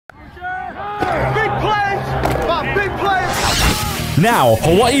Big plays! Big plays! Now,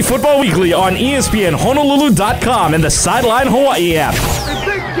 Hawai'i Football Weekly on ESPN Honolulu.com and the Sideline Hawaii app.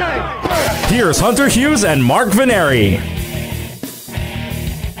 Big game! Here's Hunter Hughes and Mark Veneri.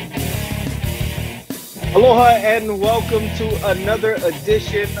 Aloha and welcome to another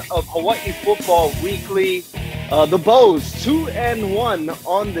edition of Hawai'i Football Weekly. The Bows 2-1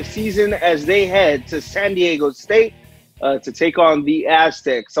 on the season as they head to San Diego State to take on the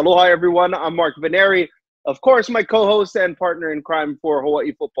Aztecs. Aloha everyone, I'm Mark Veneri. Of course, my co-host and partner in crime for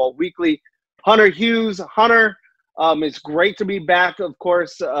Hawai'i Football Weekly, Hunter Hughes. Hunter, it's great to be back, of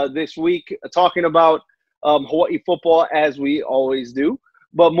course, this week talking about Hawai'i football as we always do.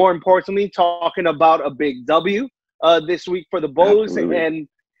 But more importantly, talking about a big W this week for the Bows. Absolutely.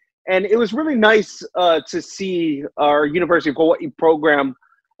 And it was really nice to see our University of Hawaii program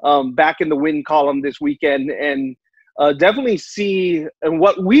back in the win column this weekend and definitely see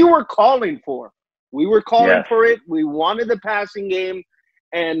what we were calling for. We were calling for it. We wanted the passing game,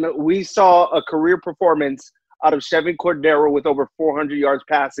 and we saw a career performance out of Chevin Cordero with over 400 yards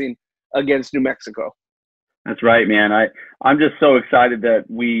passing against New Mexico. That's right, man. I'm just so excited that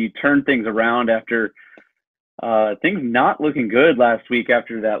we turned things around after things not looking good last week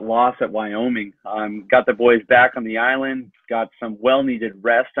after that loss at Wyoming. Got the boys back on the island, got some well-needed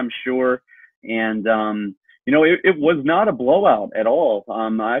rest, I'm sure. And, it was not a blowout at all.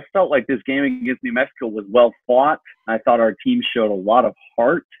 I felt like this game against New Mexico was well fought. I thought our team showed a lot of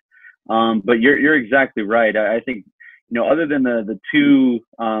heart. But you're exactly right. I think, other than the two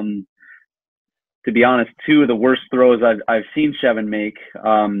to be honest, two of the worst throws I've seen Chevin make.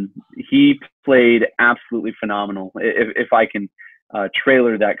 He played absolutely phenomenal. If I can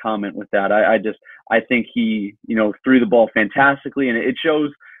trailer that comment with that, I think he threw the ball fantastically, and it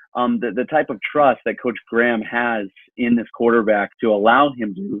shows the type of trust that Coach Graham has in this quarterback to allow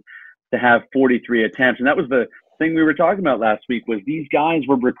him to have 43 attempts. And that was the thing we were talking about last week, was these guys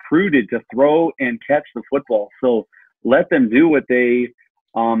were recruited to throw and catch the football. So let them do what they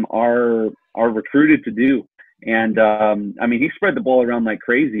are recruited to do. And he spread the ball around like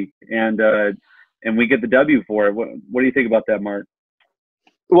crazy, and we get the W for it. What do you think about that, Mark?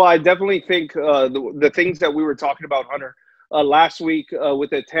 Well, I definitely think the things that we were talking about, Hunter, last week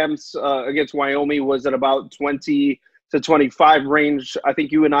with attempts against Wyoming was at about 20 to 25 range. I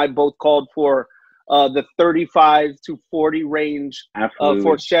think you and I both called for the 35 to 40 range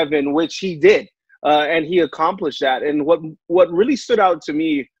for Chevin, which he did, and he accomplished that. And what really stood out to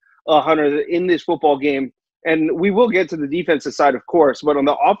me, Hunter, in this football game, and we will get to the defensive side, of course, but on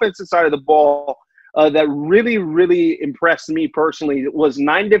the offensive side of the ball, that really, really impressed me personally was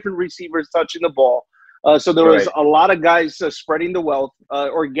 9 different receivers touching the ball. So there was a lot of guys spreading the wealth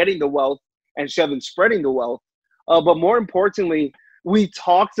or getting the wealth, and Chevin spreading the wealth. But more importantly, we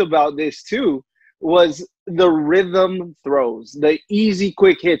talked about this too, was the rhythm throws, the easy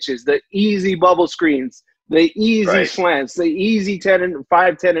quick hitches, the easy bubble screens, the easy slants, the easy 10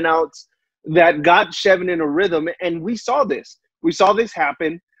 and outs that got Chevin in a rhythm. And we saw this. We saw this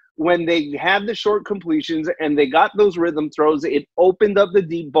happen when they had the short completions and they got those rhythm throws. It opened up the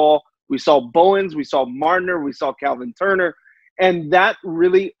deep ball. We saw Bowens, we saw Marner, we saw Calvin Turner, and that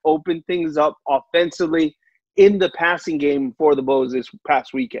really opened things up offensively in the passing game for the Bows this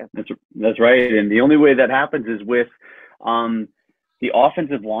past weekend. That's right. And the only way that happens is with the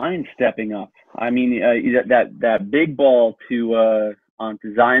offensive line stepping up. I mean, that big ball to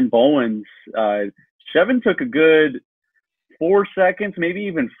Zion Bowens, Chevin took a good 4 seconds, maybe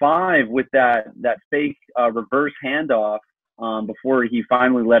even 5, with that fake reverse handoff before he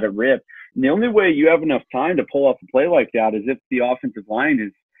finally let it rip. And the only way you have enough time to pull off a play like that is if the offensive line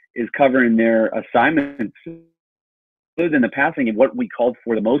is covering their assignments. Other than the passing, and what we called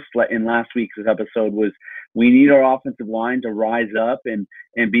for the most in last week's episode was we need our offensive line to rise up and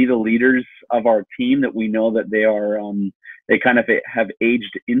be the leaders of our team that we know that they are they kind of have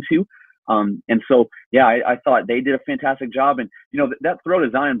aged into. And so, yeah, I thought they did a fantastic job. And, that throw to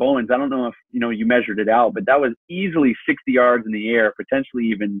Zion Bowens, I don't know if, you measured it out, but that was easily 60 yards in the air, potentially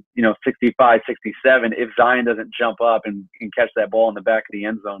even, 65, 67, if Zion doesn't jump up and catch that ball in the back of the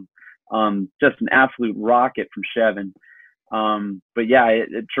end zone. Just an absolute rocket from Chevin. But yeah, a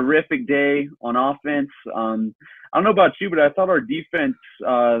terrific day on offense. I don't know about you, but I thought our defense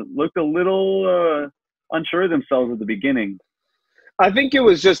looked a little unsure of themselves at the beginning. I think it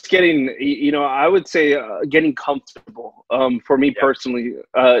was just getting, I would say getting comfortable for me personally.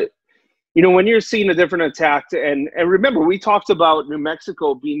 When you're seeing a different attack, and remember, we talked about New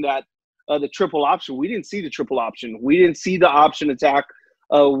Mexico being that the triple option. We didn't see the triple option. We didn't see the option attack.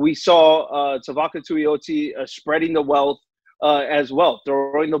 We saw Tavaka Tuioti spreading the wealth as well,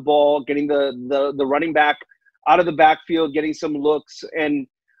 throwing the ball, getting the running back out of the backfield, getting some looks. And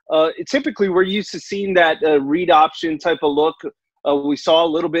typically we're used to seeing that read option type of look. We saw a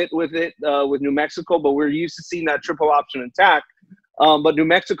little bit with it with New Mexico, but we're used to seeing that triple option attack. But New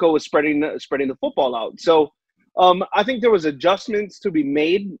Mexico was spreading the football out. So I think there was adjustments to be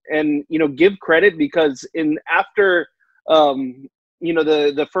made, and give credit, because after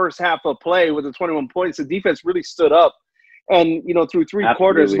the first half of play with the 21 points, the defense really stood up, and through three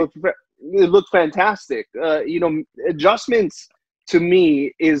quarters it looked fantastic. Adjustments to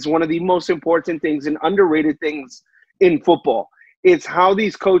me is one of the most important things and underrated things in football. It's how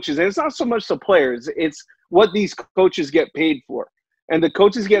these coaches, and it's not so much the players, it's what these coaches get paid for. And the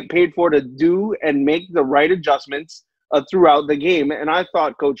coaches get paid for to do and make the right adjustments throughout the game. And I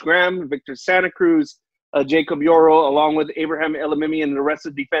thought Coach Graham, Victor Santa Cruz, Jacob Yoro, along with Abraham Elamimi and the rest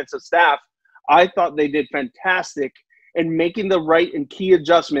of the defensive staff, I thought they did fantastic in making the right and key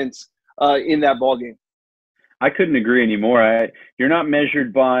adjustments in that ball game. I couldn't agree anymore. You're not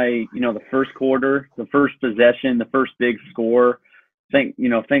measured by, the first quarter, the first possession, the first big score. Thank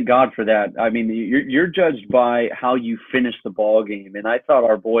God for that. I mean, you're judged by how you finish the ball game. And I thought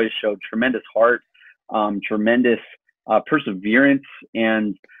our boys showed tremendous heart, tremendous perseverance.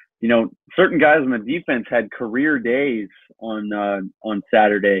 And, certain guys on the defense had career days on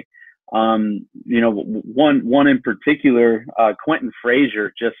Saturday. One in particular, Quentin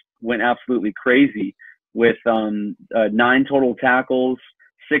Frazier, just went absolutely crazy with 9 total tackles,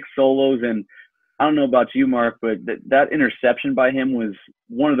 6 solos. And I don't know about you, Mark, but that interception by him was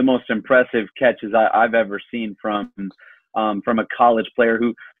one of the most impressive catches I've ever seen from a college player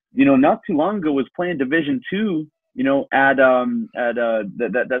who, not too long ago was playing Division II, at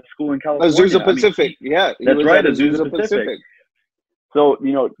that school in California. Azusa Pacific. Yeah, that's right, Azusa Pacific. So,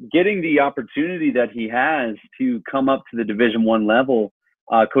 getting the opportunity that he has to come up to the Division I level,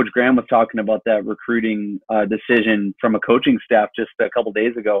 Coach Graham was talking about that recruiting decision from a coaching staff just a couple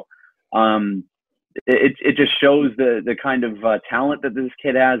days ago. It just shows the kind of talent that this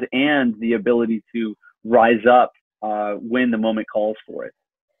kid has and the ability to rise up when the moment calls for it.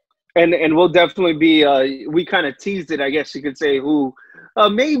 And we'll definitely be we kind of teased it, I guess you could say, who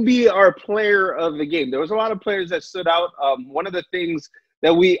may be our player of the game. There was a lot of players that stood out. One of the things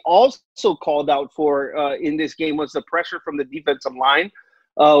that we also called out for in this game was the pressure from the defensive line.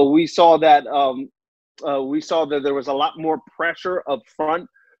 We saw that there was a lot more pressure up front.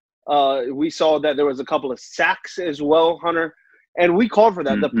 We saw that there was a couple of sacks as well, Hunter, and we called for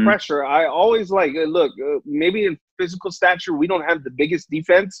that. The pressure. I always look, maybe in physical stature, we don't have the biggest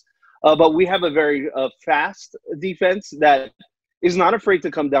defense, but we have a very fast defense that is not afraid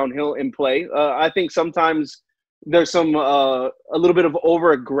to come downhill and play. I think sometimes there's a little bit of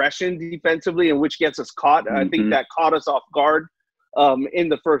over aggression defensively, and which gets us caught. I think that caught us off guard in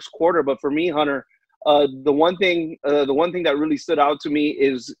the first quarter. But for me, Hunter, the one thing that really stood out to me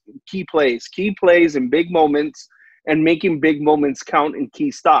is key plays in big moments, and making big moments count in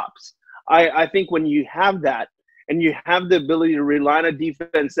key stops. I think when you have that, and you have the ability to rely on a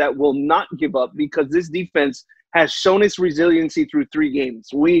defense that will not give up, because this defense has shown its resiliency through 3 games.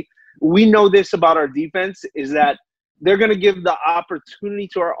 We know this about our defense, is that they're going to give the opportunity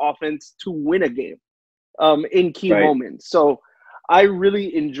to our offense to win a game in key moments. So I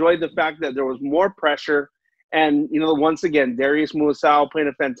really enjoyed the fact that there was more pressure. And, once again, Darius Muasau playing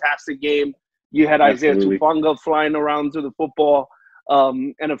a fantastic game. You had Isaiah Tufanga flying around to the football.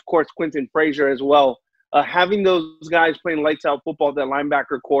 And, of course, Quentin Frazier as well. Having those guys playing lights out football, that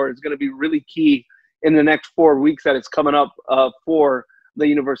linebacker core, is going to be really key in the next 4 weeks that it's coming up for the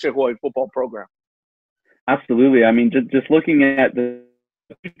University of Hawaii football program. Absolutely. I mean, just looking at the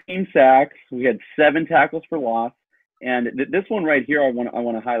 15 sacks, we had 7 tackles for loss. And this one right here, I want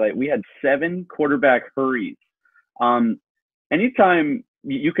to highlight. We had 7 quarterback hurries. Anytime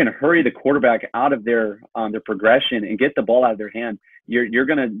you can hurry the quarterback out of their progression and get the ball out of their hand, you're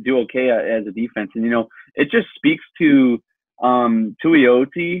going to do okay as a defense. And it just speaks to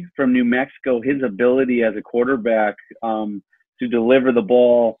Tuioti from New Mexico, his ability as a quarterback to deliver the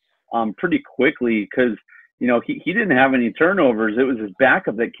ball pretty quickly, because he didn't have any turnovers. It was his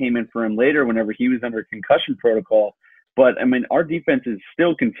backup that came in for him later whenever he was under concussion protocol. But, I mean, our defense is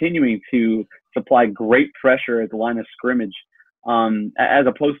still continuing to supply great pressure at the line of scrimmage, as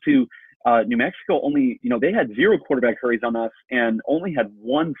opposed to New Mexico only, they had 0 quarterback hurries on us and only had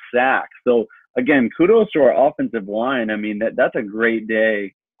 1 sack. So, again, kudos to our offensive line. I mean, that's a great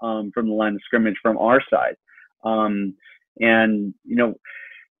day from the line of scrimmage from our side. And,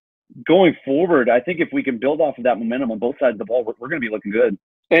 going forward, I think if we can build off of that momentum on both sides of the ball, we're going to be looking good.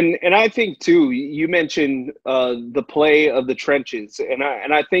 And I think too, you mentioned the play of the trenches, and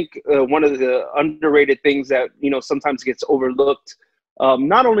I think one of the underrated things that sometimes gets overlooked,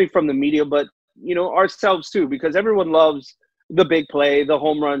 not only from the media but ourselves too, because everyone loves the big play, the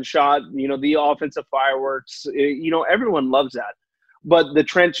home run shot, the offensive fireworks, everyone loves that. But the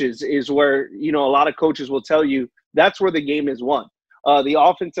trenches is where a lot of coaches will tell you that's where the game is won. The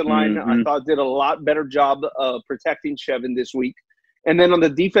offensive line, I thought, did a lot better job of protecting Chevin this week. And then on the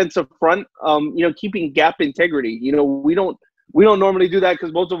defensive front, keeping gap integrity. We don't normally do that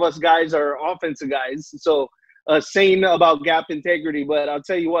because most of us guys are offensive guys. So saying about gap integrity, but I'll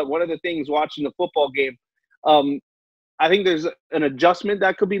tell you what, one of the things watching the football game, I think there's an adjustment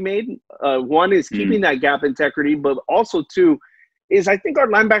that could be made. One is keeping that gap integrity, but also two is I think our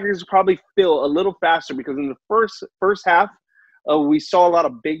linebackers probably feel a little faster because in the first half, we saw a lot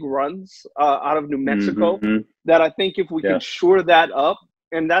of big runs out of New Mexico that I think if we can shore that up,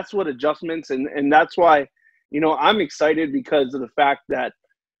 and that's what adjustments, and that's why, I'm excited because of the fact that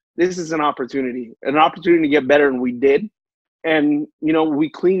this is an opportunity to get better, and we did. And, we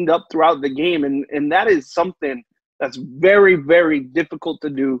cleaned up throughout the game, and that is something that's very, very difficult to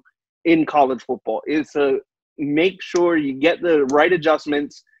do in college football, is to make sure you get the right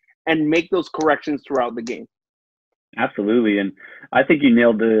adjustments and make those corrections throughout the game. Absolutely, and I think you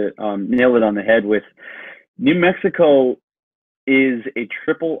nailed it on the head with New Mexico is a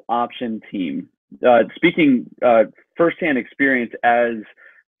triple option team. Speaking firsthand experience as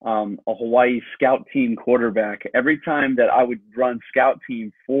a Hawaii scout team quarterback, every time that I would run scout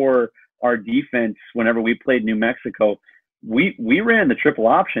team for our defense whenever we played New Mexico, we ran the triple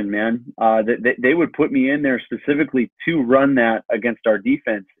option, man. They would put me in there specifically to run that against our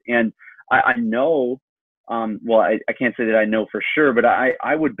defense, and I know. I can't say that I know for sure, but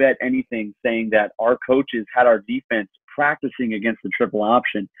I would bet anything saying that our coaches had our defense practicing against the triple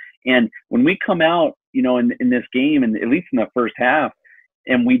option. And when we come out, in this game, and at least in the first half,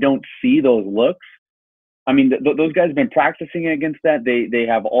 and we don't see those looks, I mean, those guys have been practicing against that. They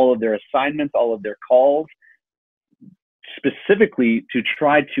have all of their assignments, all of their calls, specifically to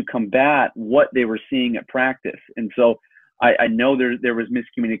try to combat what they were seeing at practice. And so I know there was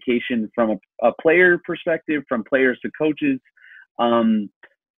miscommunication from a player perspective, from players to coaches.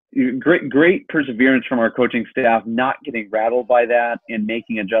 Great perseverance from our coaching staff, not getting rattled by that and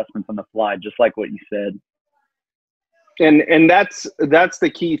making adjustments on the fly, just like what you said. And that's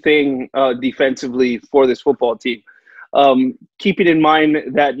the key thing defensively for this football team. Keeping in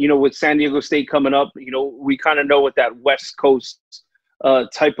mind that, with San Diego State coming up, we kind of know what that West Coast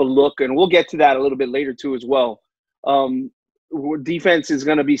type of look, and we'll get to that a little bit later too as well. Defense is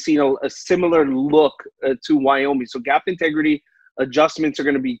going to be seeing a similar look to Wyoming. So gap integrity adjustments are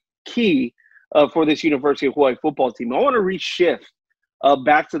going to be key for this University of Hawaii football team. I want to reshift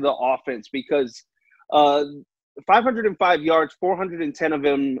back to the offense because 505 yards, 410 of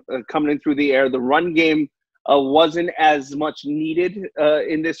them coming in through the air. The run game wasn't as much needed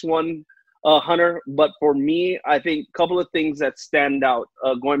in this one, Hunter. But for me, I think a couple of things that stand out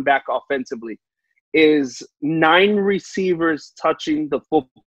going back offensively is 9 receivers touching the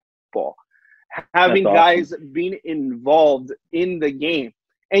football, having guys being involved in the game,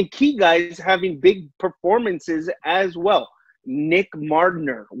 and key guys having big performances as well. Nick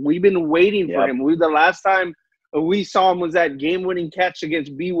Mardner, we've been waiting for him. The last time we saw him was that game-winning catch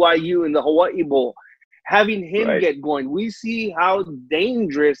against BYU in the Hawaii Bowl. Having him get going, we see how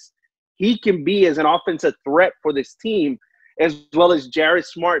dangerous he can be as an offensive threat for this team, as well as Jared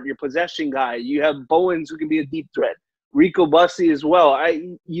Smart, your possession guy. You have Bowens, who can be a deep threat. Rico Bussey as well.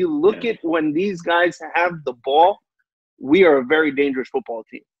 You look at when these guys have the ball, we are a very dangerous football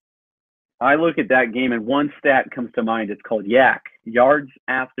team. I look at that game, and one stat comes to mind. It's called YAC, yards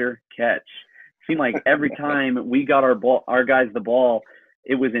after catch. It seemed like every time we got our guys the ball,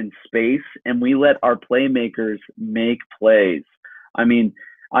 it was in space, and we let our playmakers make plays. I mean,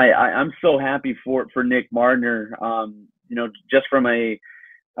 I'm so happy for Nick Mardner. Just from a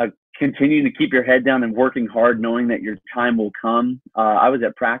continuing to keep your head down and working hard, knowing that your time will come. I was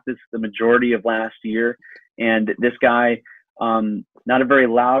at practice the majority of last year, and this guy, not a very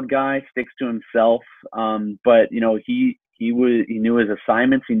loud guy, sticks to himself. But he knew his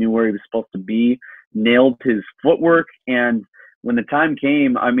assignments. He knew where he was supposed to be, nailed his footwork. And when the time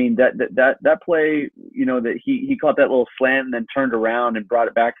came, I mean, that play, that he caught that little slant and then turned around and brought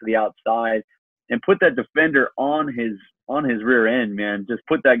it back to the outside and put that defender on his rear end, man. Just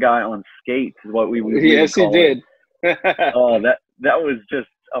put that guy on skates is what we would Yes, he did. Oh, that was just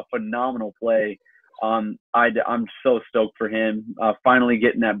a phenomenal play. I'm so stoked for him finally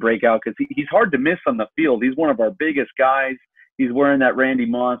getting that breakout because he's hard to miss on the field. He's one of our biggest guys. He's wearing that Randy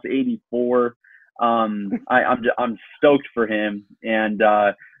Moss 84. I'm stoked for him, and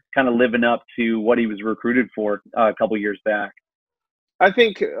kind of living up to what he was recruited for a couple years back. I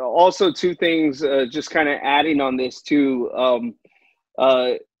think also two things, just kind of adding on this too.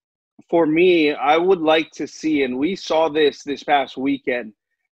 For me, I would like to see, and we saw this past weekend,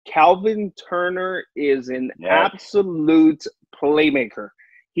 Calvin Turner is an absolute playmaker.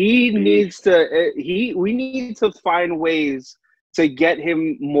 He needs to we need to find ways to get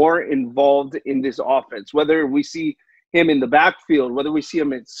him more involved in this offense, whether we see him in the backfield, whether we see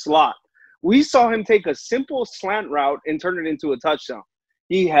him in slot. We saw him take a simple slant route and turn it into a touchdown.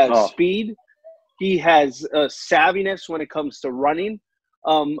 He has speed. He has savviness when it comes to running.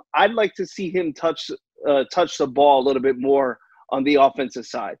 I'd like to see him touch the ball a little bit more on the offensive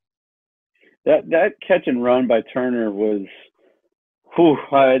side. That catch and run by Turner was,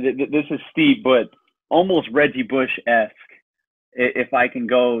 this is steep, but almost Reggie Bush-esque, if I can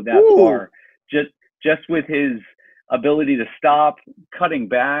go that far. Just with his ability to stop, cutting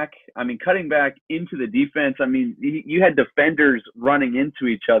back into the defense. I mean, you had defenders running into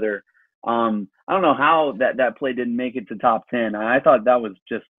each other. I don't know how that play didn't make it to top 10. I thought that was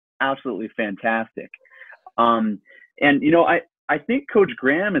just absolutely fantastic. And, I think Coach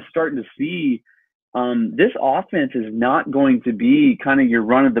Graham is starting to see this offense is not going to be kind of your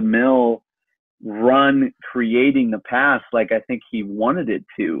run-of-the-mill run creating the pass like I think he wanted it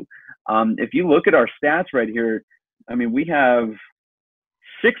to. If you look at our stats right here, I mean, we have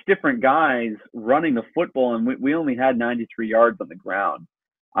 6 different guys running the football, and we only had 93 yards on the ground.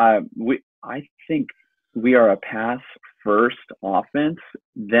 I think we are a pass-first offense,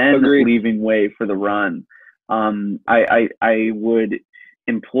 then leaving way for the run. I would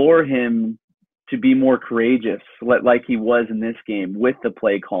implore him to be more courageous, like he was in this game, with the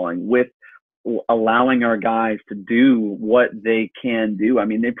play calling, with allowing our guys to do what they can do. I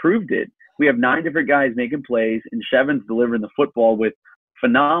mean, they proved it. We have 9 different guys making plays, and Chevin's delivering the football with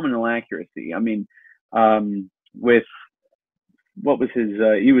phenomenal accuracy. I mean, with what was his?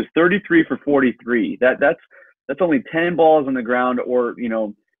 He was 33 for 43. That's only 10 balls on the ground, or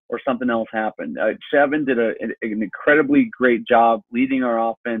something else happened. Chevin did an incredibly great job leading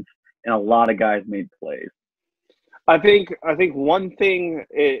our offense, and a lot of guys made plays. I think one thing,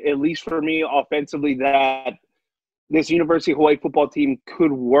 at least for me, offensively, that this University of Hawaii football team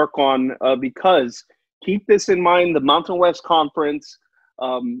could work on, because keep this in mind, the Mountain West Conference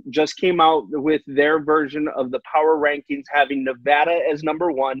just came out with their version of the power rankings, having Nevada as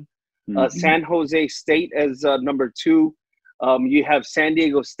number 1, San Jose State as number 2. You have San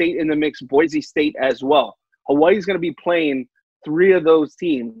Diego State in the mix, Boise State as well. Hawaii's going to be playing 3 of those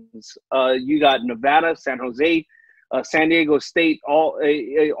teams. You got Nevada, San Jose, San Diego State,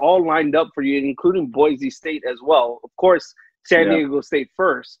 all lined up for you, including Boise State as well. Of course, San Diego State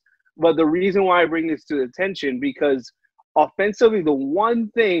first. But the reason why I bring this to attention, because offensively, the one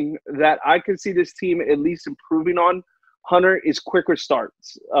thing that I could see this team at least improving on, Hunter, is quicker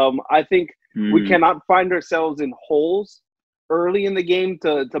starts. I think we cannot find ourselves in holes early in the game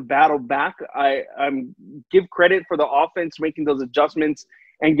to battle back. I give credit for the offense making those adjustments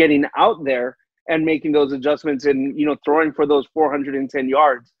and getting out there and making those adjustments and, throwing for those 410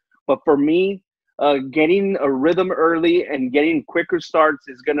 yards. But for me, getting a rhythm early and getting quicker starts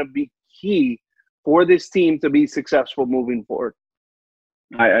is going to be key for this team to be successful moving forward.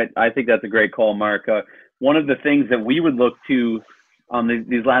 I think that's a great call, Mark. One of the things that we would look to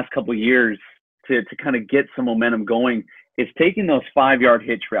these last couple of years to kind of get some momentum going is taking those 5-yard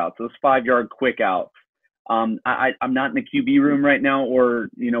hitch routes, those 5-yard quick outs. I'm not in the QB room right now, or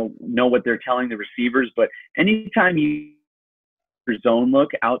know what they're telling the receivers, but anytime you zone look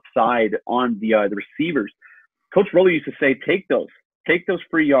outside on the receivers, Coach Roller used to say, take those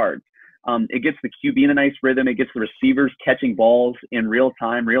free yards. It gets the QB in a nice rhythm. It gets the receivers catching balls in real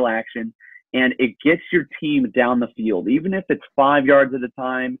time, real action, and it gets your team down the field, even if it's 5 yards at a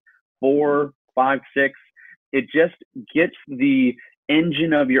time, 4, 5, 6. It just gets the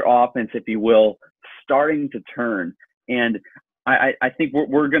engine of your offense, if you will, starting to turn. And I think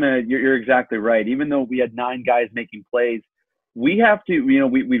we're gonna. You're exactly right. Even though we had 9 guys making plays, we have to.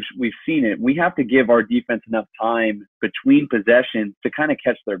 We've seen it. We have to give our defense enough time between possessions to kind of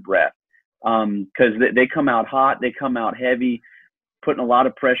catch their breath, because they come out hot, they come out heavy, putting a lot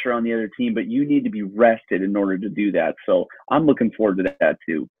of pressure on the other team. But you need to be rested in order to do that. So I'm looking forward to that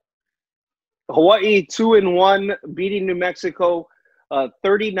too. Hawaii 2-1, beating New Mexico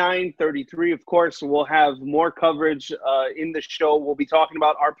 39-33. Of course, we'll have more coverage in the show. We'll be talking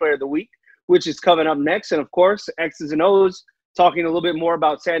about our player of the week, which is coming up next. And of course, X's and O's, talking a little bit more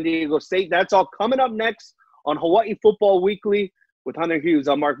about San Diego State. That's all coming up next on Hawai'i Football Weekly with Hunter Hughes.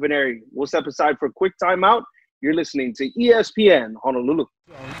 I'm Mark Veneri. We'll step aside for a quick timeout. You're listening to ESPN Honolulu.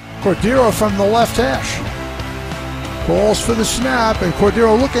 Cordero from the left hash. Calls for the snap, and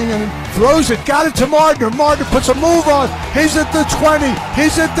Cordero looking and throws it. Got it to Martin. Martin puts a move on. He's at the 20.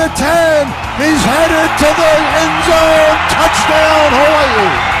 He's at the 10. He's headed to the end zone. Touchdown,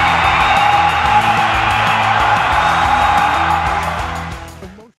 Hawaii.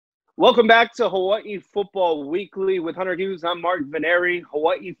 Welcome back to Hawai'i Football Weekly with Hunter Hughes. I'm Mark Veneri.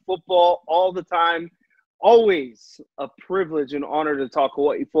 Hawaii football all the time. Always a privilege and honor to talk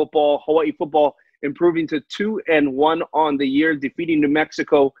Hawaii football. Hawaii football improving to 2-1 on the year, defeating New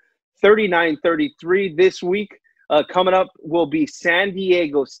Mexico 39-33 this week. Coming up will be San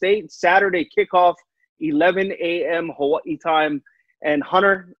Diego State, Saturday kickoff, 11 a.m. Hawaii time. And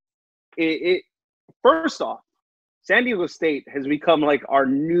Hunter, first off, San Diego State has become like our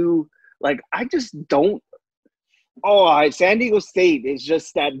new, I just don't. San Diego State is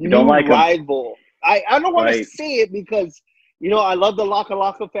just that new rival. I don't want to say it because, I love the Laka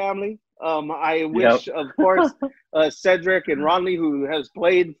Laka family. I wish, of course, Cedric and Ronley, who has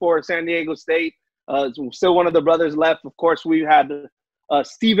played for San Diego State, still one of the brothers left. Of course, we had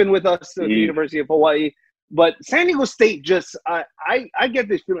Stephen with us at the University of Hawaii. But San Diego State just, I get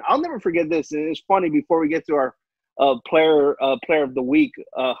this feeling. I'll never forget this. And it's funny, before we get to our player of the week,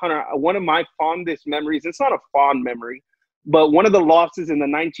 Hunter, one of my fondest memories, it's not a fond memory, but one of the losses in the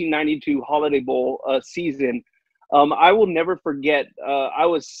 1992 Holiday Bowl season, I will never forget. I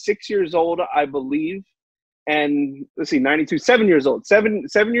was 6 years old, I believe, and 92, 7 years old. Seven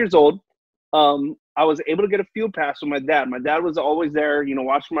years old. I was able to get a field pass with my dad. My dad was always there,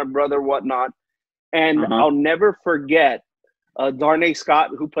 watching my brother, whatnot. And I'll never forget Darnay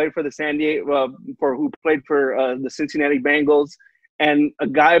Scott, who played for the the Cincinnati Bengals, and a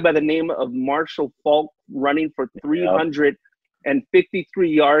guy by the name of Marshall Falk running for 353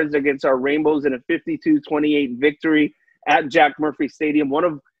 yards against our Rainbows in a 52-28 victory at Jack Murphy Stadium.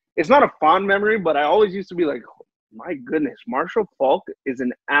 It's not a fond memory, but I always used to be like, oh, my goodness, Marshall Falk is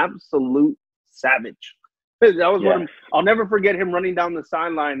an absolute savage. That was one. I'll never forget him running down the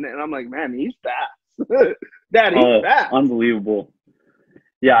sideline, and I'm like, man, he's fast. Dad, he's fast. Unbelievable.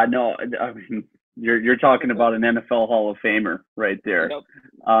 Yeah, no, I mean, you're talking about an NFL Hall of Famer right there. Yep.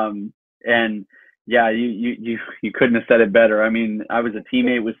 And yeah, you couldn't have said it better. I mean, I was a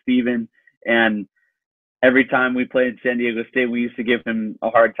teammate with Steven, and every time we played San Diego State, we used to give him a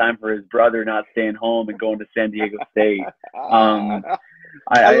hard time for his brother not staying home and going to San Diego State. I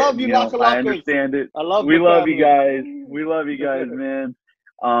love you, I understand it. We love you guys. We love you guys, man.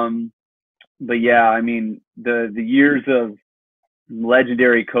 But yeah, I mean, the years of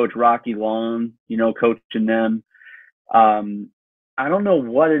legendary coach Rocky Long, coaching them. I don't know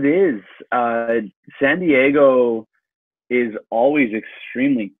what it is. San Diego is always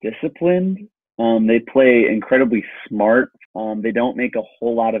extremely disciplined. They play incredibly smart. They don't make a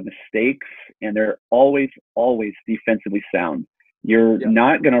whole lot of mistakes, and they're always defensively sound. You're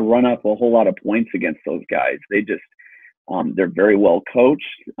not going to run up a whole lot of points against those guys. They just, they're very well coached.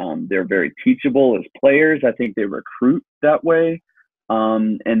 They're very teachable as players. I think they recruit that way.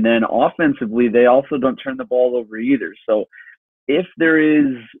 And then offensively, they also don't turn the ball over either. So if there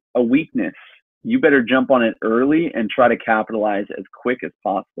is a weakness, you better jump on it early and try to capitalize as quick as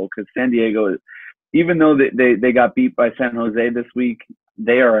possible, because San Diego, even though they got beat by San Jose this week,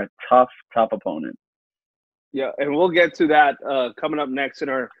 they are a tough opponent. Yeah, and we'll get to that coming up next in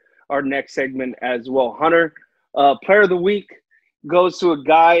our next segment as well. Hunter, player of the week goes to a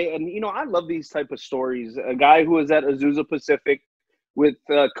guy, and I love these type of stories. A guy who was at Azusa Pacific with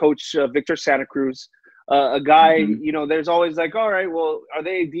Coach Victor Santa Cruz. A guy, there's always like, all right, well, are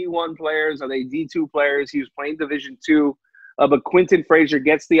they D1 players? Are they D2 players? He was playing Division II, but Quentin Frazier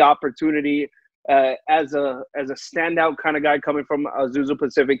gets the opportunity as a standout kind of guy coming from Azusa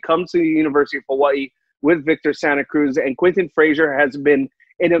Pacific, comes to the University of Hawaii with Victor Santa Cruz, and Quentin Frazier has been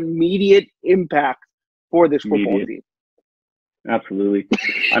an immediate impact for this football team. Absolutely.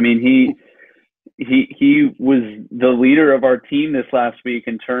 I mean, he was the leader of our team this last week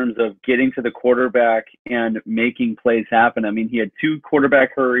in terms of getting to the quarterback and making plays happen. I mean, he had 2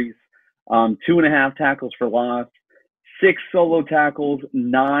 quarterback hurries, 2.5 tackles for loss, 6 solo tackles,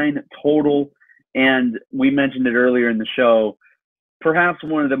 9 total. And we mentioned it earlier in the show, perhaps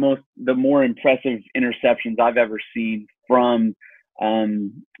one of the more impressive interceptions I've ever seen from,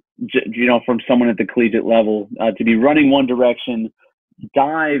 from someone at the collegiate level, to be running one direction,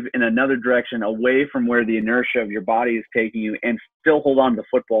 dive in another direction away from where the inertia of your body is taking you, and still hold on to the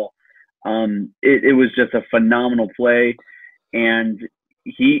football. It was just a phenomenal play. And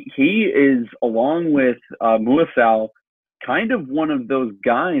he is, along with Muasau, kind of one of those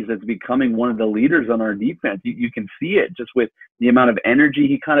guys that's becoming one of the leaders on our defense. You can see it just with the amount of energy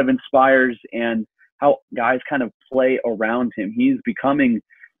he kind of inspires and how guys kind of play around him. He's becoming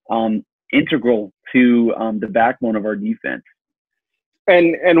integral to the backbone of our defense.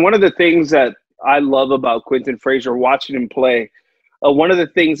 And one of the things that I love about Quentin Frazier, watching him play, one of the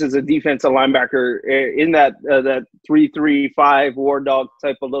things as a defensive linebacker in that 3-3-5 war dog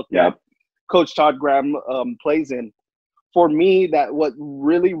type of look that Coach Todd Graham plays in. For me, that what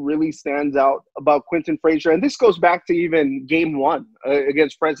really, really stands out about Quentin Frazier, and this goes back to even game 1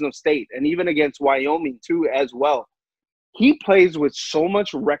 against Fresno State and even against Wyoming too as well. He plays with so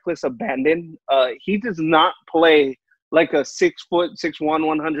much reckless abandon. He does not play like a 6'6",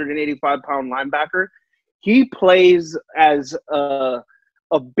 185-pound linebacker. He plays as a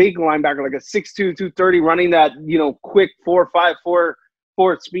big linebacker, like a 6'2", 230, running that, quick 4.5,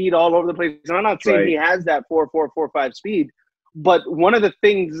 4 speed all over the place. And I'm not saying he has that 4.4, 4.5 speed, but one of the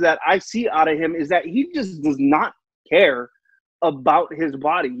things that I see out of him is that he just does not care about his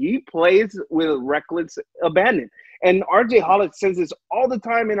body. He plays with reckless abandon. And RJ Hollis says this all the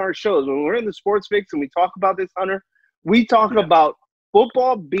time in our shows. When we're in the Sports Fix and we talk about this, Hunter, we talk about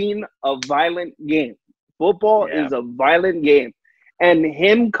football being a violent game. Football is a violent game. And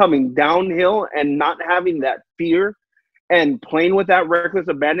him coming downhill and not having that fear and playing with that reckless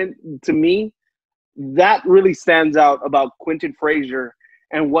abandon, to me, that really stands out about Quentin Frazier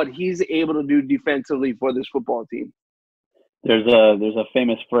and what he's able to do defensively for this football team. There's a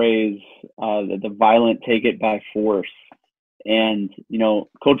famous phrase, the violent take it by force. And,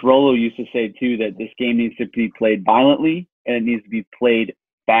 Coach Rolo used to say, too, that this game needs to be played violently and it needs to be played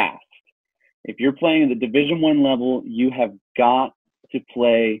fast. If you're playing at the Division I level, you have got to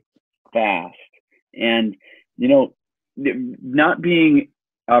play fast. And, not being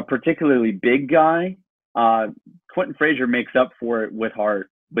a particularly big guy, Quentin Frazier makes up for it with heart,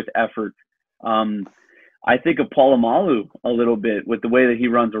 with effort. I think of Polamalu a little bit with the way that he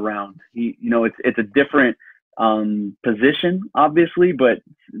runs around. It's a different position, obviously, but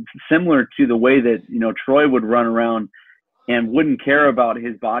similar to the way that, Troy would run around and wouldn't care about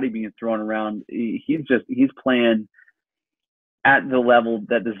his body being thrown around. He's playing at the level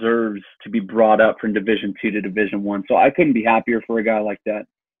that deserves to be brought up from Division II to Division I. So I couldn't be happier for a guy like that.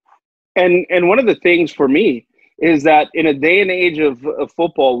 And one of the things for me is that in a day and age of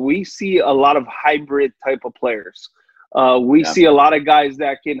football, we see a lot of hybrid type of players. We see a lot of guys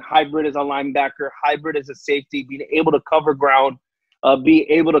that can hybrid as a linebacker, hybrid as a safety, being able to cover ground, be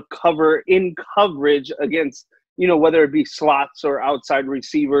able to cover in coverage against, whether it be slots or outside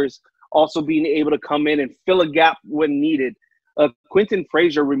receivers, also being able to come in and fill a gap when needed. Quentin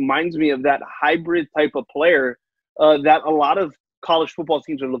Frazier reminds me of that hybrid type of player that a lot of college football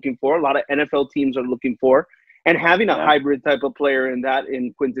teams are looking for, a lot of NFL teams are looking for, and having a hybrid type of player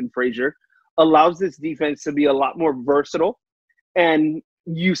in Quentin Frazier allows this defense to be a lot more versatile. And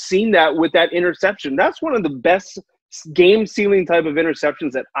you've seen that with that interception. That's one of the best game-sealing type of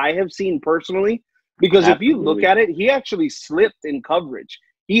interceptions that I have seen personally, because if you look at it, he actually slipped in coverage.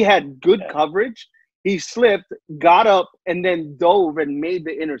 He had good coverage. He slipped, got up, and then dove and made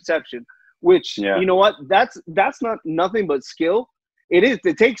the interception, which, you know what, that's not nothing but skill. It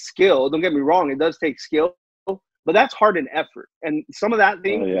takes skill. Don't get me wrong. It does take skill, but that's hard and effort. And some of that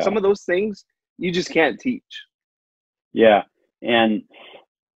thing, some of those things, you just can't teach. Yeah. And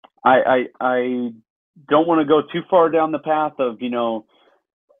I don't want to go too far down the path of,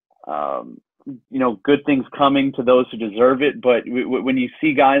 good things coming to those who deserve it. But when you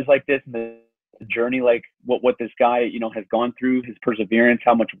see guys like this, the journey, like what this guy, has gone through, his perseverance,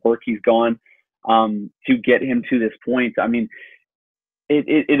 how much work he's gone to get him to this point. I mean,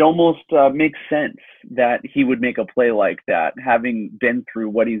 it almost makes sense that he would make a play like that, having been through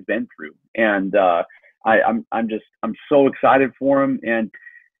what he's been through. And I'm so excited for him. And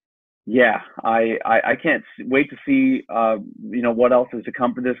I can't wait to see what else is to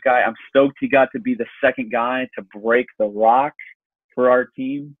come for this guy. I'm stoked he got to be the second guy to break the rock for our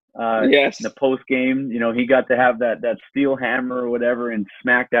team. In the post game, he got to have that steel hammer or whatever and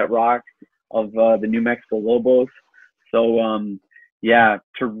smack that rock of the New Mexico Lobos. So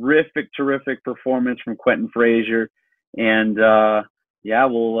terrific performance from Quentin Frazier, and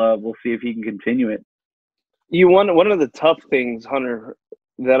we'll see if he can continue it. One of the tough things, Hunter,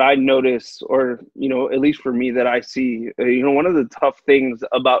 that I notice, or at least for me that I see, one of the tough things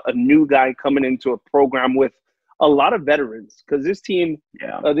about a new guy coming into a program with a lot of veterans, because this team,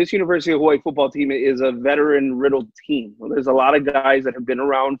 this University of Hawaii football team is a veteran-riddled team. Well, there's a lot of guys that have been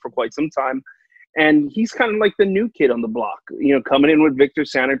around for quite some time, And he's kind of like the new kid on the block, coming in with Victor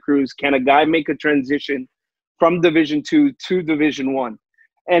Santa Cruz. Can a guy make a transition from Division II to Division I?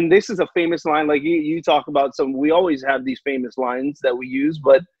 And this is a famous line. Like you talk about we always have these famous lines that we use,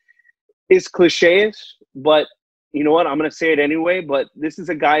 but it's cliche-ish. But you know what? I'm going to say it anyway. But this is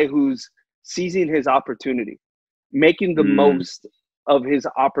a guy who's seizing his opportunity, making the most of his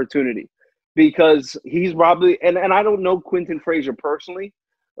opportunity, because he's probably, and I don't know Quentin Frazier personally,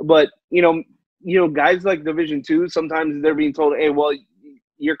 but guys like Division II, sometimes they're being told, hey, well,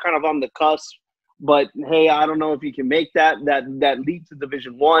 you're kind of on the cusp, but hey, I don't know if you can make that leap to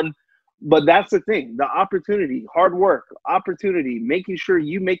Division I. But that's the thing, the opportunity, hard work, opportunity, making sure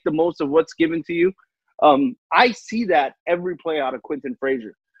you make the most of what's given to you. I see that every play out of Quentin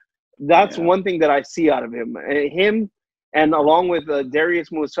Frazier. That's one thing that I see out of him. And along with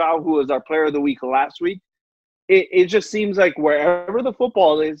Darius Muasau, who was our player of the week last week, it just seems like wherever the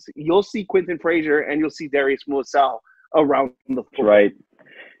football is, you'll see Quentin Frazier and you'll see Darius Muasau around the football. Right.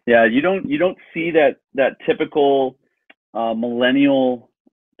 Yeah, you don't see that typical millennial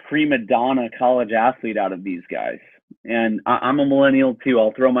prima donna college athlete out of these guys. And I'm a millennial too.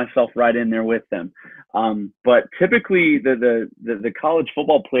 I'll throw myself right in there with them. But typically the college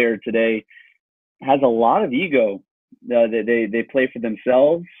football player today has a lot of ego. They play for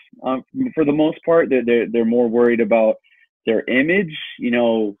themselves for the most part. They're more worried about their image,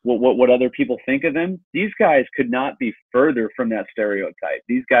 what other people think of them. These guys could not be further from that stereotype.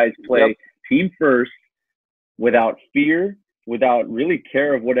 These guys play team first, without fear, without really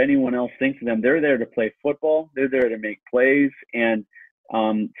care of what anyone else thinks of them. They're there to play football. They're there to make plays. And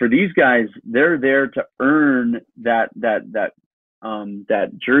for these guys, they're there to earn that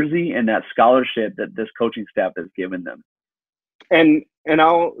jersey and that scholarship that this coaching staff has given them. And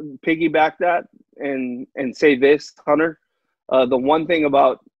I'll piggyback that and say this, Hunter. The one thing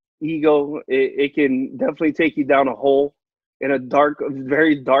about ego, it can definitely take you down a hole in a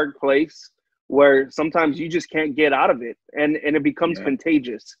very dark place where sometimes you just can't get out of it. And it becomes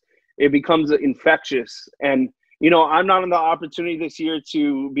contagious. It becomes infectious. And, I'm not in the opportunity this year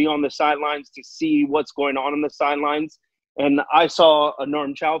to be on the sidelines to see what's going on the sidelines. And I saw a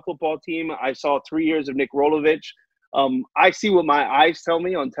Norm Chow football team. I saw 3 years of Nick Rolovich. I see what my eyes tell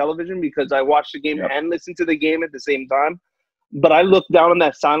me on television because I watch the game and listen to the game at the same time. But I look down on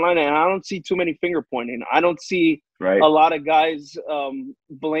that sideline and I don't see too many finger pointing. I don't see a lot of guys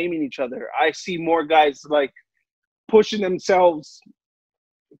blaming each other. I see more guys like pushing themselves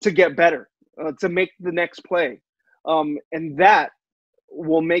to get better, to make the next play. And that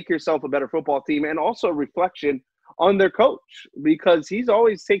will make yourself a better football team, and also a reflection on their coach, because he's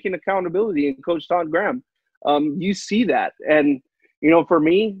always taking accountability, and Coach Todd Graham. You see that. And, for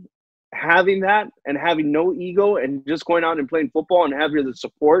me, having that and having no ego and just going out and playing football and having the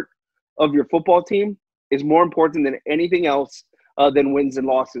support of your football team is more important than anything else than wins and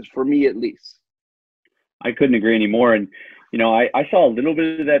losses, for me at least. I couldn't agree anymore. And, I saw a little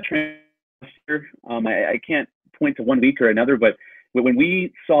bit of that transfer. I can't point to 1 week or another, but when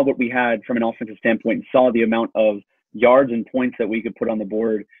we saw what we had from an offensive standpoint and saw the amount of yards and points that we could put on the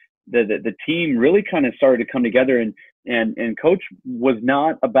board, the team really kind of started to come together, and coach was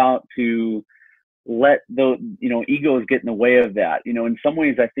not about to let the egos get in the way of that. In some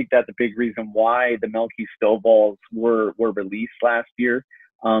ways, I think that's a big reason why the Melky Stovall's were released last year.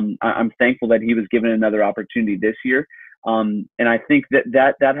 I'm thankful that he was given another opportunity this year. And I think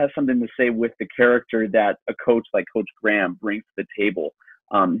that has something to say with the character that a coach like Coach Graham brings to the table.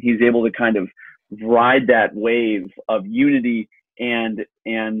 He's able to kind of ride that wave of unity and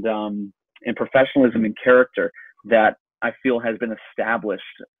professionalism and character that I feel has been established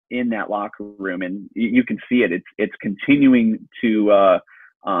in that locker room, and you can see it. It's continuing to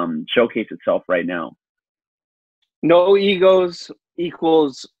showcase itself right now. No egos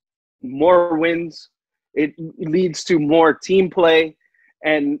equals more wins. It leads to more team play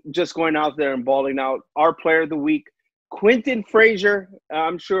and just going out there and balling out. Our player of the week, Quentin Frazier.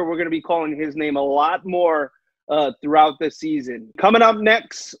 I'm sure we're going to be calling his name a lot more throughout the season. Coming up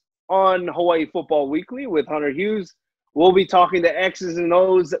next on Hawai'i Football Weekly with Hunter Hughes, we'll be talking the X's and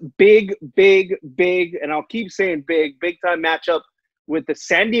O's. Big, and I'll keep saying big-time matchup with the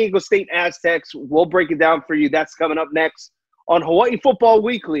San Diego State Aztecs. We'll break it down for you. That's coming up next on Hawai'i Football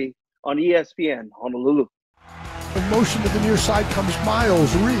Weekly on ESPN Honolulu. In motion to the near side comes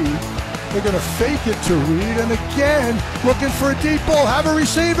Miles Reed. They're going to fake it to Reed, and again, looking for a deep ball. Have a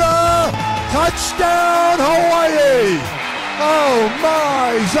receiver! Touchdown, Hawaii! Oh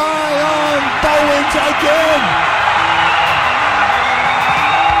my, Zion Bowens again!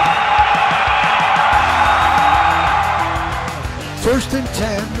 First and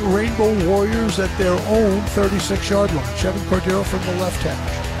 10, Rainbow Warriors at their own 36-yard line. Chevin Cordero from the left hash.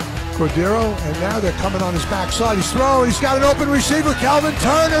 Cordero, and now they're coming on his backside. He's throwing. He's got an open receiver. Calvin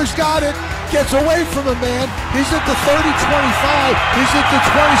Turner's got it. Gets away from a man. He's at the 30-25. He's at the 20.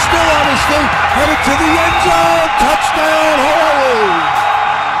 Still on his feet. Headed to the end zone. Touchdown, Hawaii.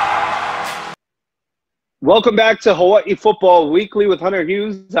 Welcome back to Hawai'i Football Weekly with Hunter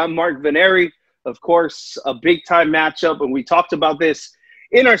Hughes. I'm Mark Veneri. Of course, a big-time matchup, and we talked about this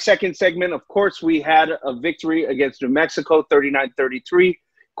in our second segment. Of course, we had a victory against New Mexico, 39-33.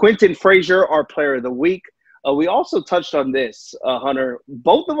 Quentin Frazier, our player of the week. We also touched on this, Hunter.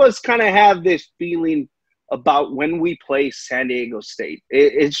 Both of us kind of have this feeling about when we play San Diego State.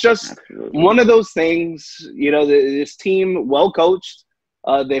 It's just one of those things, you know, this team, well-coached.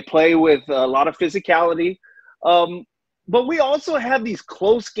 They play with a lot of physicality. But we also have these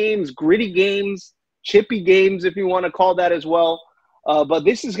close games, gritty games, chippy games, if you want to call that as well. But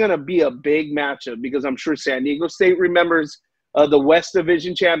this is going to be a big matchup because I'm sure San Diego State remembers the West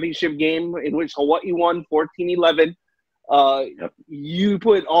Division Championship game in which Hawaii won 14-11. You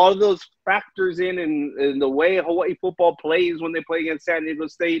put all of those factors in the way Hawaii football plays when they play against San Diego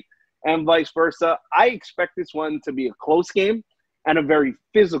State and vice versa. I expect this one to be a close game and a very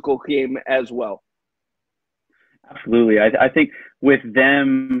physical game as well. Absolutely. I think with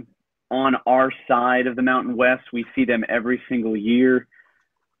them on our side of the Mountain West, we see them every single year.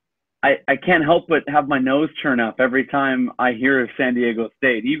 I can't help but have my nose turn up every time I hear of San Diego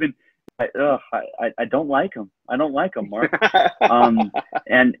State. Even I don't like them. I don't like them, Mark.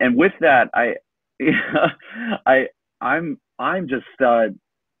 And with that,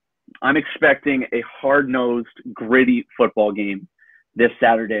 I'm expecting a hard-nosed, gritty football game this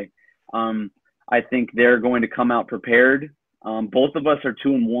Saturday. I think they're going to come out prepared. Both of us are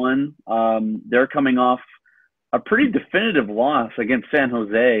 2-1. They're coming off a pretty definitive loss against San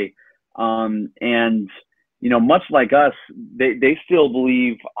Jose. And, you know, much like us, they still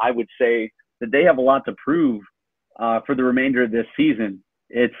believe, I would say, that they have a lot to prove for the remainder of this season.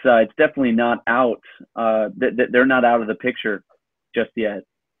 It's definitely not out. They're not out of the picture just yet.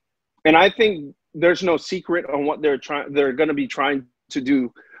 And I think there's no secret on what they're going to be trying to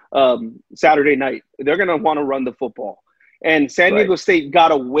do Saturday night. They're going to want to run the football. And San Diego State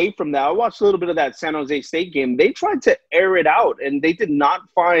got away from that. I watched a little bit of that San Jose State game. They tried to air it out, and they did not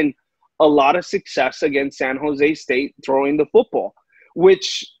find a lot of success against San Jose State throwing the football,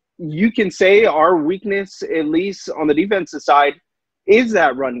 which you can say our weakness, at least on the defensive side, is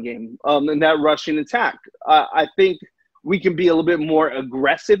that run game and that rushing attack. I think we can be a little bit more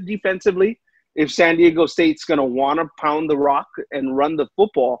aggressive defensively if San Diego State's going to want to pound the rock and run the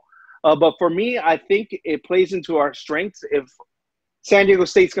football. But for me, I think it plays into our strengths if San Diego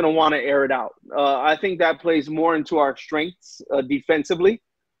State's going to want to air it out. I think that plays more into our strengths defensively.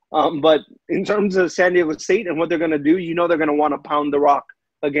 But in terms of San Diego State and what they're going to do, you know they're going to want to pound the rock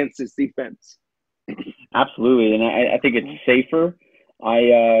against this defense. Absolutely, and I think it's safer.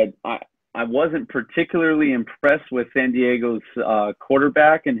 I wasn't particularly impressed with San Diego's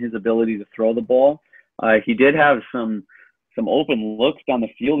quarterback and his ability to throw the ball. He did have some open looks down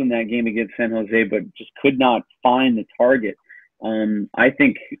the field in that game against San Jose, but just could not find the target. I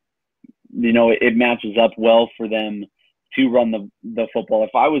think, you know, it matches up well for them to run the football.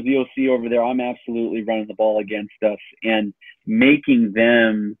 If I was the OC over there, I'm absolutely running the ball against us and making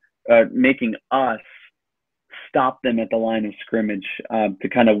us stop them at the line of scrimmage to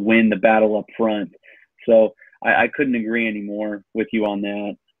kind of win the battle up front. So I couldn't agree anymore with you on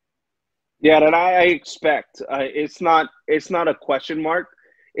that. Yeah, and I expect it's not a question mark.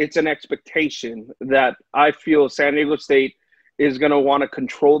 It's an expectation that I feel San Diego State is going to want to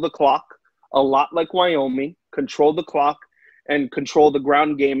control the clock a lot like Wyoming, control the clock and control the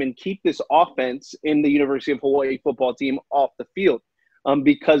ground game and keep this offense in the University of Hawaii football team off the field.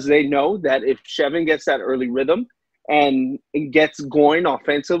 Because they know that if Chevin gets that early rhythm and gets going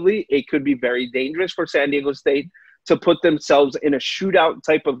offensively, it could be very dangerous for San Diego State to put themselves in a shootout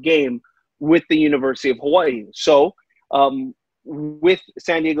type of game with the University of Hawaii. So with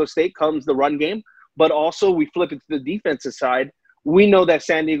San Diego State comes the run game, but also we flip it to the defensive side. We know that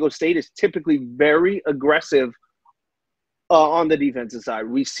San Diego State is typically very aggressive on the defensive side.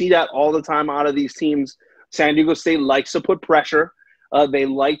 We see that all the time out of these teams. San Diego State likes to put pressure. They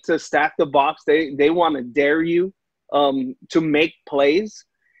like to stack the box. They want to dare you to make plays.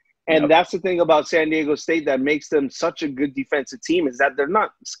 And that's the thing about San Diego State that makes them such a good defensive team is that they're not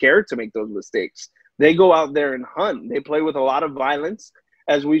scared to make those mistakes. They go out there and hunt. They play with a lot of violence,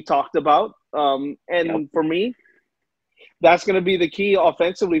 as we talked about. For me, That's going to be the key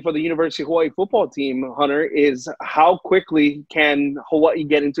offensively for the University of Hawaii football team, Hunter, is how quickly can Hawaii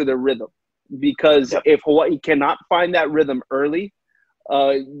get into their rhythm? Because if Hawaii cannot find that rhythm early,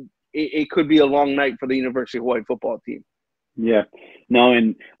 it could be a long night for the University of Hawaii football team. Yeah, no,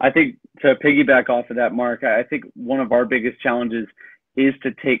 and I think to piggyback off of that, Mark, I think one of our biggest challenges is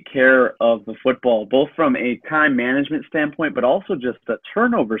to take care of the football, both from a time management standpoint, but also just a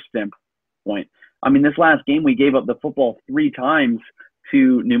turnover standpoint. I mean, this last game, we gave up the football 3 times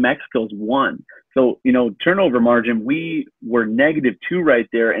to New Mexico's 1. So, turnover margin, we were -2 right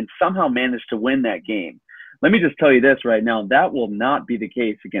there and somehow managed to win that game. Let me just tell you this right now, that will not be the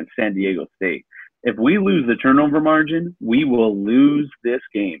case against San Diego State. If we lose the turnover margin, we will lose this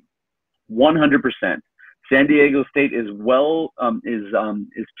game, 100%. San Diego State is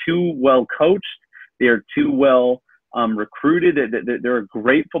too well coached. They are too well recruited. They're a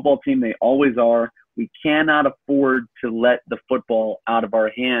great football team. They always are. We cannot afford to let the football out of our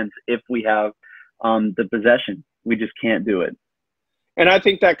hands if we have the possession. We just can't do it. And I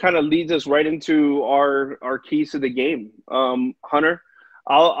think that kind of leads us right into our keys to the game, Hunter.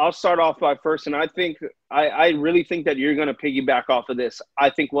 I'll start off by first, and I really think that you're going to piggyback off of this. I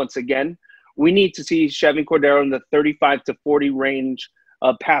think once again, we need to see Chevin Cordero in the 35 to 40 range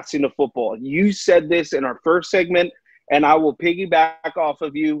passing the football. You said this in our first segment, and I will piggyback off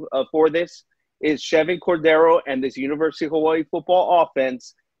of you for this, is Chevin Cordero and this University of Hawaii football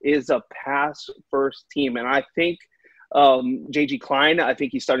offense is a pass-first team. And I think J.G. Klein, I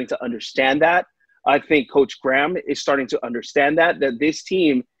think he's starting to understand that. I think Coach Graham is starting to understand that this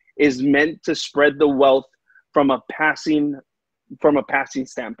team is meant to spread the wealth from a passing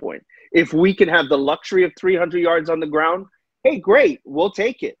standpoint. If we can have the luxury of 300 yards on the ground, hey, great, we'll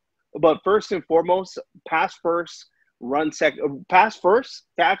take it. But first and foremost, pass first, pass first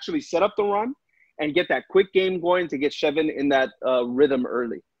to actually set up the run and get that quick game going to get Chevin in that rhythm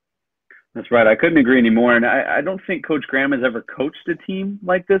early. That's right. I couldn't agree anymore. And I don't think Coach Graham has ever coached a team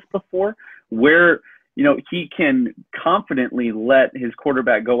like this before, where, he can confidently let his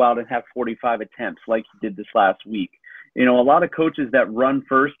quarterback go out and have 45 attempts like he did this last week. A lot of coaches that run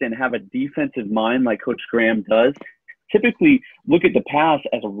first and have a defensive mind like Coach Graham does typically look at the pass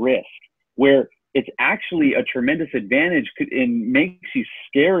as a risk, where it's actually a tremendous advantage and makes you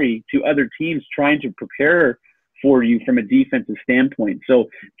scary to other teams trying to prepare for you from a defensive standpoint. So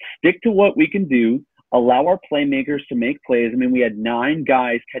stick to what we can do, allow our playmakers to make plays. I mean, we had 9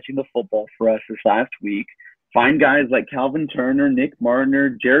 guys catching the football for us this last week. Find guys like Calvin Turner, Nick Martiner,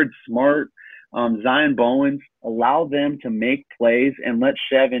 Jared Smart, Zion Bowens, allow them to make plays and let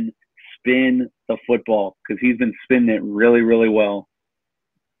Chevin spin the football, because he's been spinning it really, really well.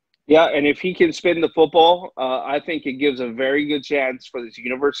 Yeah, and if he can spin the football, I think it gives a very good chance for this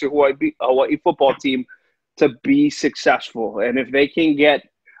University of Hawaii football team to be successful. And if they can get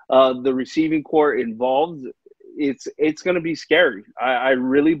the receiving corps involved, it's going to be scary. I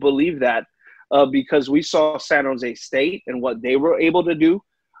really believe that because we saw San Jose State and what they were able to do.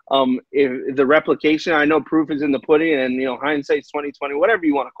 If the replication, I know proof is in the pudding, and hindsight's 2020, whatever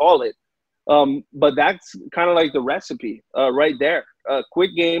you want to call it. But that's kind of like the recipe right there.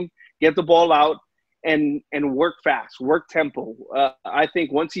 Quick game, get the ball out, and work fast, work tempo. I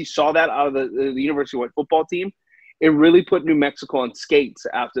think once he saw that out of the University of Hawaii football team, it really put New Mexico on skates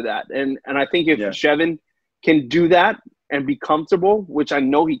after that. And I think if Chevin can do that and be comfortable, which I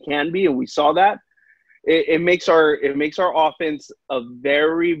know he can be, and we saw that, it makes our offense a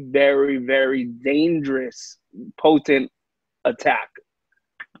very, very, very dangerous, potent attack.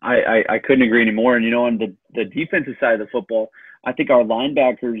 I couldn't agree anymore. And, on the defensive side of the football, I think our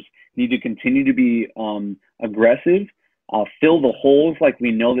linebackers need to continue to be aggressive, fill the holes like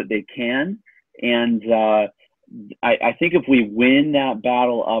we know that they can. And I think if we win that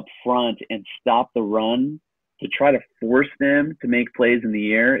battle up front and stop the run to try to force them to make plays in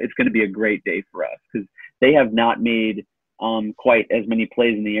the air, it's going to be a great day for us, because they have not made quite as many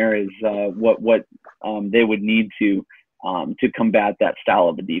plays in the air as what they would need to combat that style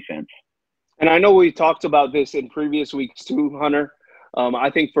of a defense. And I know we talked about this in previous weeks too, Hunter. I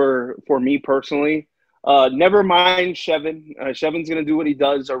think for me personally, never mind Chevin. Chevin's going to do what he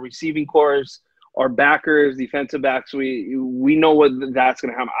does. Our receiving corps, our backers, defensive backs, we know what that's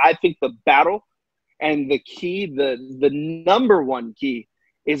going to happen. I think the battle and the key, the number one key,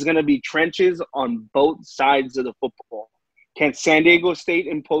 is going to be trenches on both sides of the football. Can San Diego State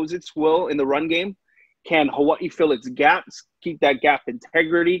impose its will in the run game? Can Hawaii fill its gaps, keep that gap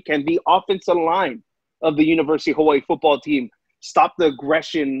integrity? Can the offensive line of the University of Hawaii football team stop the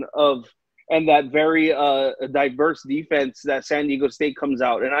aggression and that very diverse defense that San Diego State comes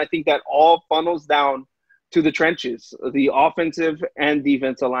out? And I think that all funnels down to the trenches, the offensive and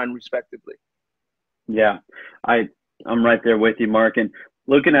defensive line, respectively. Yeah, I'm right there with you, Mark. And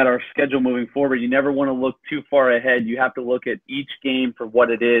looking at our schedule moving forward, you never want to look too far ahead. You have to look at each game for what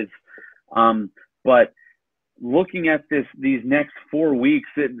it is. But looking at these next 4 weeks,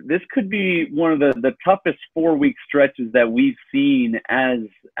 this could be one of the toughest 4-week stretches that we've seen as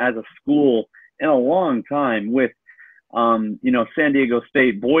a school in a long time, with San Diego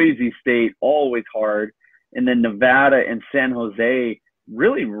State, Boise State, always hard, and then Nevada and San Jose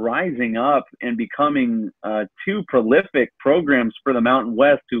really rising up and becoming two prolific programs for the Mountain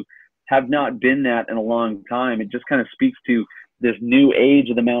West, who have not been that in a long time. It just kind of speaks to this new age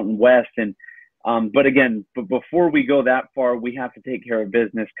of the Mountain West. And but before we go that far, we have to take care of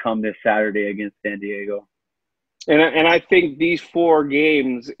business come this Saturday against San Diego. And I think these 4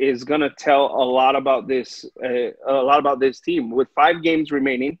 games is going to tell a lot about this team. With 5 games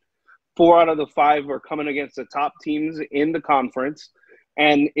remaining, 4 out of the 5 are coming against the top teams in the conference,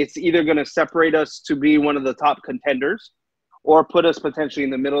 and it's either going to separate us to be one of the top contenders, or put us potentially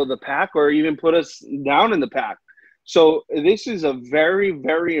in the middle of the pack, or even put us down in the pack. So this is a very,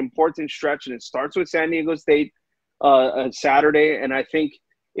 very important stretch, and it starts with San Diego State on Saturday. And I think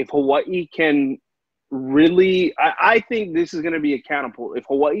if Hawaii can really, I think this is going to be a catapult. If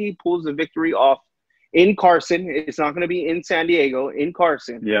Hawaii pulls the victory off in Carson, it's not going to be in San Diego, in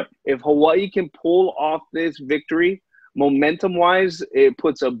Carson. Yeah. If Hawaii can pull off this victory, momentum-wise, it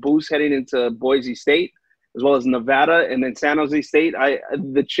puts a boost heading into Boise State, as well as Nevada, and then San Jose State.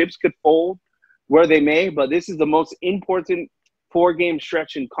 The chips could fold where they may, but this is the most important 4-game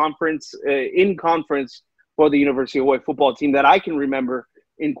stretch in conference for the University of Hawaii football team that I can remember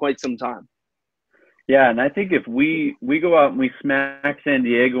in quite some time. Yeah, and I think if we go out and we smack San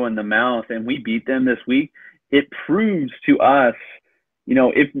Diego in the mouth and we beat them this week, it proves to us,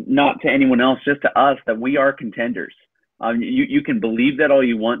 if not to anyone else, just to us, that we are contenders. You can believe that all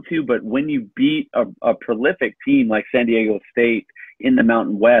you want to, but when you beat a prolific team like San Diego State in the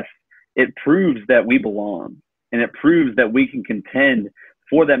Mountain West, it proves that we belong, and it proves that we can contend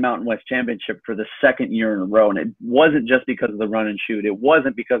for that Mountain West championship for the 2nd year in a row. And it wasn't just because of the run and shoot. It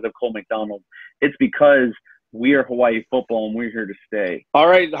wasn't because of Cole McDonald. It's because we are Hawaii football, and we're here to stay. All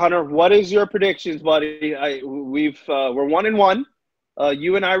right, Hunter, what is your predictions, buddy? We're 1-1,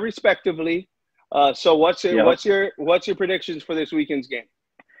 you and I respectively. So what's your predictions for this weekend's game?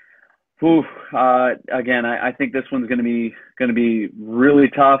 Again, I think this one's going to be really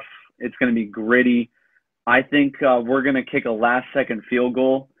tough. It's going to be gritty. I think we're going to kick a last-second field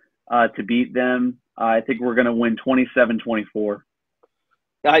goal to beat them. I think we're going to win 27-24.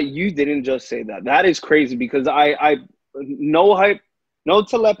 You didn't just say that. That is crazy, because I no hype, no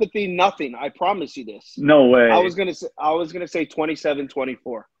telepathy, nothing. I promise you this. No way. I was gonna say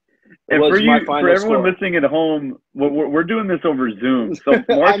 27-24. And for everyone listening at home, we're doing this over Zoom. So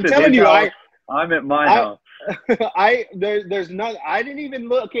I'm telling you, I'm at my house. There's not. I didn't even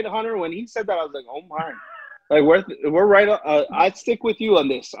look at Hunter when he said that. I was like, oh my, like we're right. I'd stick with you on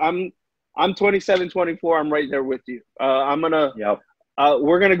this. I'm 27-24. I'm right there with you.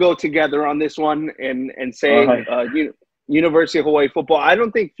 We're gonna go together on this one and say University of Hawaii football. I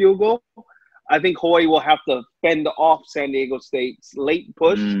don't think field goal. I think Hawaii will have to fend off San Diego State's late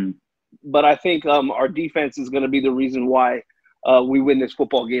push, but I think our defense is going to be the reason why we win this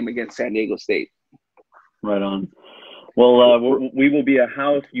football game against San Diego State. Right on. Well, we will be a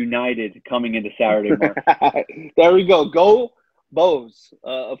house united coming into Saturday, Mark. There we go. Go Bows.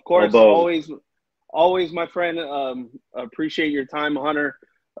 Of course, always my friend. Appreciate your time, Hunter,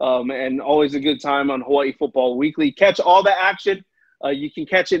 and always a good time on Hawai'i Football Weekly. Catch all the action. You can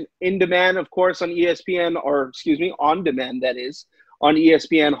catch it in demand, of course, on ESPN, on demand, that is, on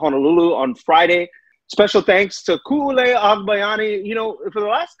ESPN Honolulu on Friday. Special thanks to Ku'ule Agbayani. For the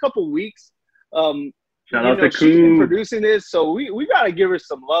last couple of weeks, shout out to she's been producing this, so we got to give her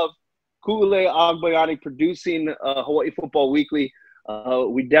some love. Ku'ule Agbayani producing Hawai'i Football Weekly.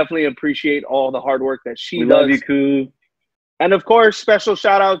 We definitely appreciate all the hard work that she does. We love you, Ku. And, of course, special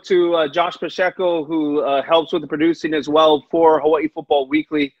shout-out to Josh Pacheco, who helps with the producing as well for Hawai'i Football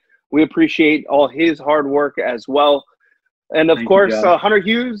Weekly. We appreciate all his hard work as well. And, of course, Hunter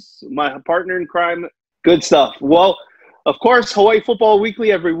Hughes, my partner in crime. Good stuff. Well, of course, Hawai'i Football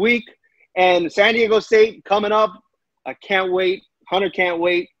Weekly every week. And San Diego State coming up. I can't wait. Hunter can't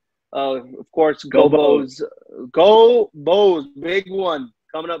wait. Of course, go Bows. Go Bows. Big one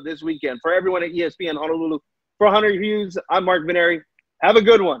coming up this weekend. For everyone at ESPN Honolulu. For Hunter Hughes, I'm Mark Vineri. Have a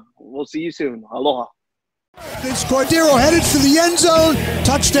good one. We'll see you soon. Aloha. It's Cordero headed for the end zone.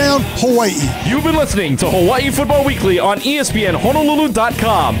 Touchdown, Hawaii. You've been listening to Hawai'i Football Weekly on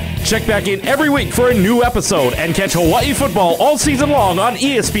ESPNHonolulu.com. Check back in every week for a new episode and catch Hawai'i football all season long on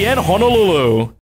ESPN Honolulu.